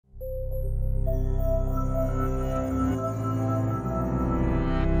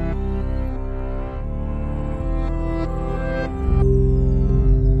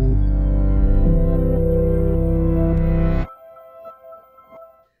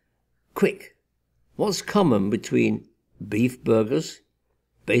Quick, what's common between beef burgers,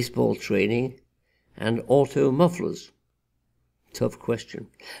 baseball training, and auto mufflers? Tough question.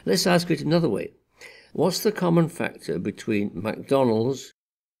 Let's ask it another way. What's the common factor between McDonald's,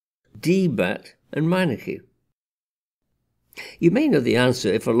 D-Bat, and Meineke? You may know the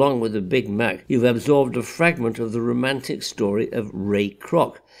answer if, along with the Big Mac, you've absorbed a fragment of the romantic story of Ray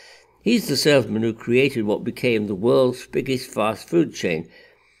Kroc. He's the salesman who created what became the world's biggest fast food chain.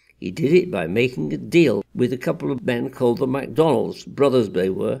 He did it by making a deal with a couple of men called the McDonalds, brothers they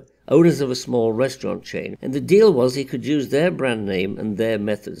were, owners of a small restaurant chain, and the deal was he could use their brand name and their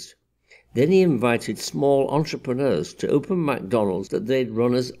methods. Then he invited small entrepreneurs to open McDonald's that they'd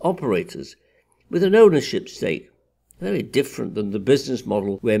run as operators, with an ownership stake. Very different than the business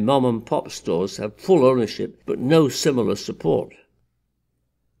model where mom and pop stores have full ownership but no similar support.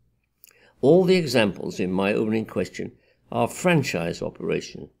 All the examples in my opening question are franchise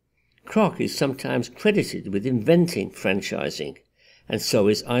operations. Kroc is sometimes credited with inventing franchising, and so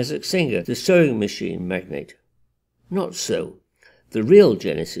is Isaac Singer, the sewing machine magnate. Not so. The real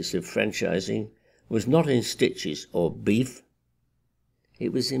genesis of franchising was not in stitches or beef.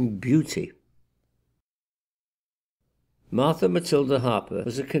 It was in beauty. Martha Matilda Harper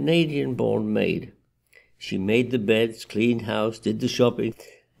was a Canadian-born maid. She made the beds, cleaned house, did the shopping.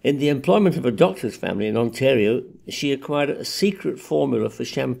 In the employment of a doctor's family in Ontario, she acquired a secret formula for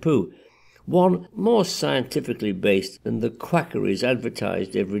shampoo, one more scientifically based than the quackeries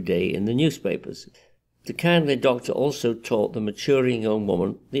advertised every day in the newspapers. The kindly doctor also taught the maturing young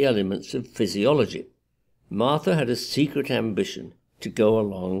woman the elements of physiology. Martha had a secret ambition to go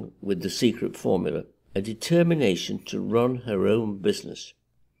along with the secret formula, a determination to run her own business.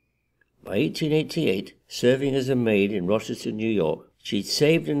 By 1888, serving as a maid in Rochester, New York, she'd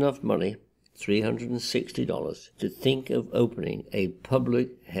saved enough money, $360, to think of opening a public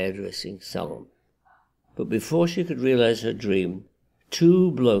hairdressing salon. But before she could realize her dream,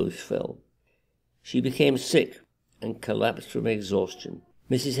 2 blows fell. She became sick and collapsed from exhaustion.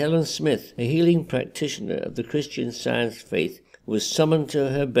 Mrs. Helen Smith, a healing practitioner of the Christian Science faith, was summoned to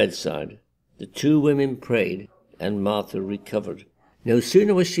her bedside. The 2 women prayed, and Martha recovered. No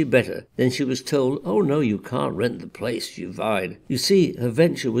sooner was she better than she was told, "Oh no, you can't rent the place," she vied. You see, her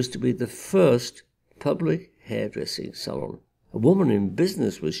venture was to be the first public hairdressing salon. A woman in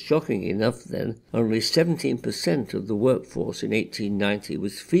business was shocking enough then. Only 17% of the workforce in 1890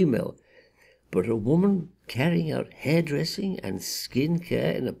 was female. But a woman carrying out hairdressing and skin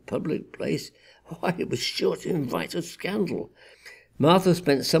care in a public place, why, it was sure to invite a scandal. Martha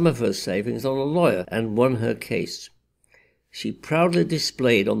spent some of her savings on a lawyer and won her case. She proudly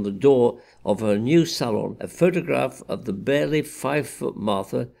displayed on the door of her new salon a photograph of the barely 5-foot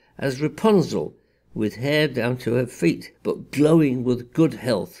Martha as Rapunzel, with hair down to her feet, but glowing with good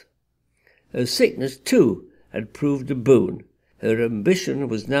health. Her sickness, too, had proved a boon. Her ambition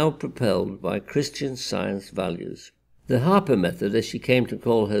was now propelled by Christian Science values. The Harper method, as she came to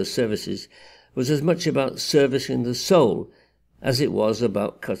call her services, was as much about servicing the soul as it was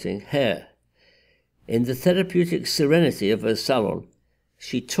about cutting hair. In the therapeutic serenity of her salon,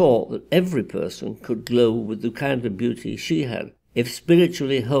 she taught that every person could glow with the kind of beauty she had, if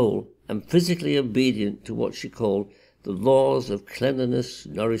spiritually whole and physically obedient to what she called the laws of cleanliness,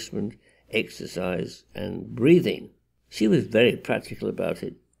 nourishment, exercise, and breathing. She was very practical about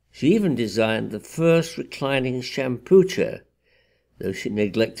it. She even designed the first reclining shampoo chair, though she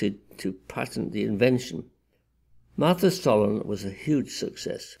neglected to patent the invention. Martha's salon was a huge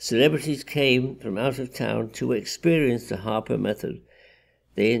success. Celebrities came from out of town to experience the Harper method.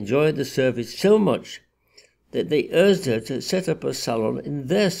 They enjoyed the service so much that they urged her to set up a salon in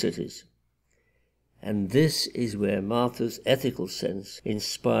their cities. And this is where Martha's ethical sense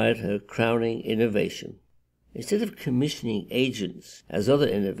inspired her crowning innovation. Instead of commissioning agents, as other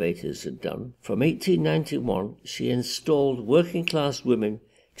innovators had done, from 1891 she installed working-class women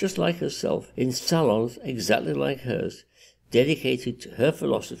just like herself, in salons exactly like hers, dedicated to her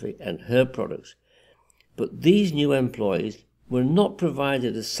philosophy and her products. But these new employees were not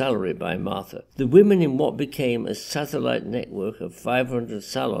provided a salary by Martha. The women in what became a satellite network of 500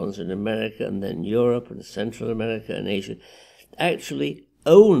 salons in America and then Europe and Central America and Asia actually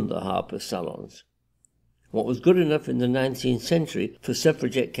owned the Harper salons. What was good enough in the 19th century for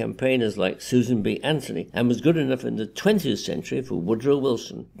suffragette campaigners like Susan B. Anthony, and was good enough in the 20th century for Woodrow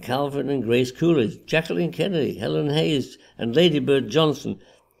Wilson, Calvin and Grace Coolidge, Jacqueline Kennedy, Helen Hayes, and Lady Bird Johnson,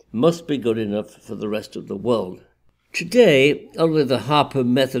 must be good enough for the rest of the world. Today, only the Harper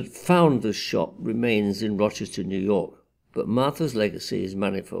Method founder's shop remains in Rochester, New York, but Martha's legacy is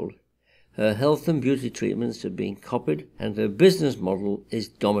manifold. Her health and beauty treatments have been copied, and her business model is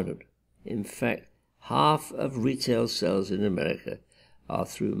dominant. In fact, half of retail sales in America are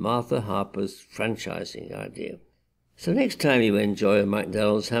through Martha Harper's franchising idea. So next time you enjoy a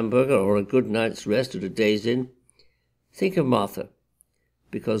McDonald's hamburger or a good night's rest at a Days Inn, think of Martha,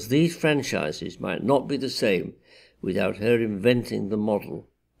 because these franchises might not be the same without her inventing the model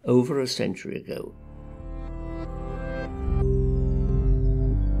over a century ago.